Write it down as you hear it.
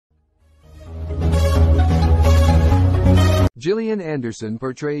Gillian Anderson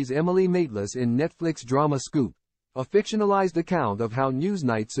portrays Emily Maitlis in Netflix drama Scoop, a fictionalized account of how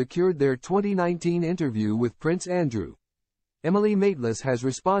Newsnight secured their 2019 interview with Prince Andrew. Emily Maitlis has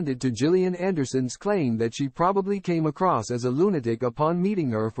responded to Gillian Anderson's claim that she probably came across as a lunatic upon meeting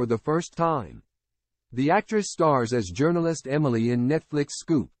her for the first time. The actress stars as journalist Emily in Netflix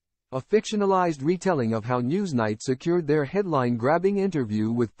Scoop, a fictionalized retelling of how Newsnight secured their headline-grabbing interview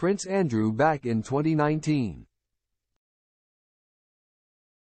with Prince Andrew back in 2019.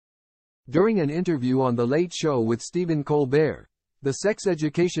 During an interview on The Late Show with Stephen Colbert, the sex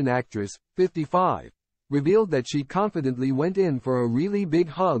education actress, 55, revealed that she confidently went in for a really big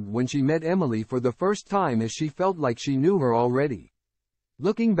hug when she met Emily for the first time, as she felt like she knew her already.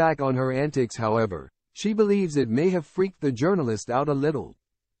 Looking back on her antics, however, she believes it may have freaked the journalist out a little.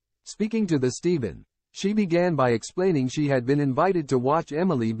 Speaking to the Stephen, she began by explaining she had been invited to watch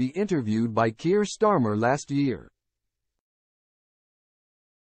Emily be interviewed by Keir Starmer last year.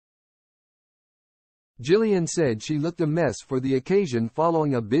 Gillian said she looked a mess for the occasion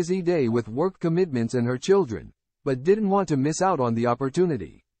following a busy day with work commitments and her children, but didn't want to miss out on the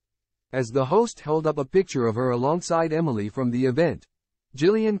opportunity. As the host held up a picture of her alongside Emily from the event,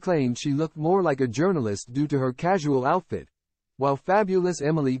 Gillian claimed she looked more like a journalist due to her casual outfit, while fabulous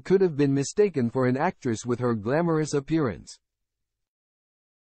Emily could have been mistaken for an actress with her glamorous appearance.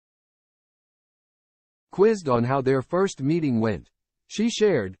 Quizzed on how their first meeting went, she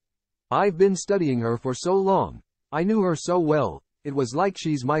shared, "I've been studying her for so long, I knew her so well, it was like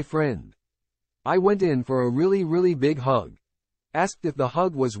she's my friend. I went in for a really big hug. Asked if the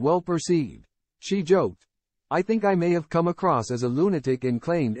hug was well perceived. She joked, 'I think I may have come across as a lunatic,' and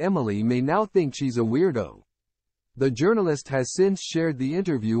claimed Emily may now think she's a weirdo." The journalist has since shared the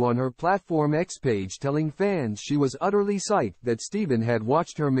interview on her Platform X page, telling fans she was utterly psyched that Stephen had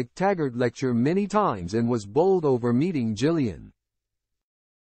watched her McTaggart lecture many times and was bowled over meeting Gillian.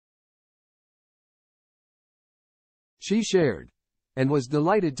 She shared, "And was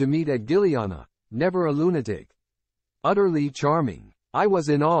delighted to meet at Gilliana, never a lunatic. Utterly charming. I was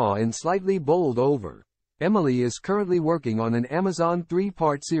in awe and slightly bowled over." Emily is currently working on an Amazon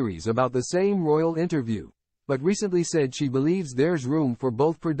 3-part series about the same royal interview, but recently said she believes there's room for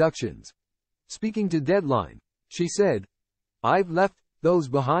both productions. Speaking to Deadline, she said, "I've left those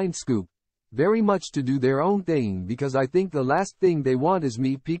behind Scoop very much to do their own thing, because I think the last thing they want is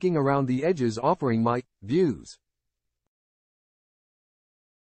me peeking around the edges offering my views."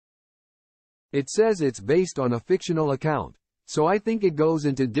 It says it's based on a fictional account, so I think it goes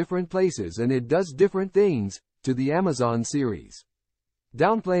into different places and it does different things, to the Amazon series.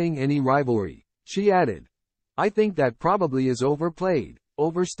 Downplaying any rivalry, she added, "I think that probably is overplayed,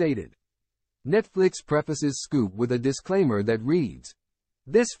 overstated." Netflix prefaces Scoop with a disclaimer that reads,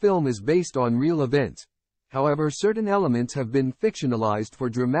 "This film is based on real events. However, certain elements have been fictionalized for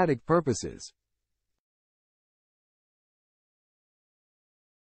dramatic purposes."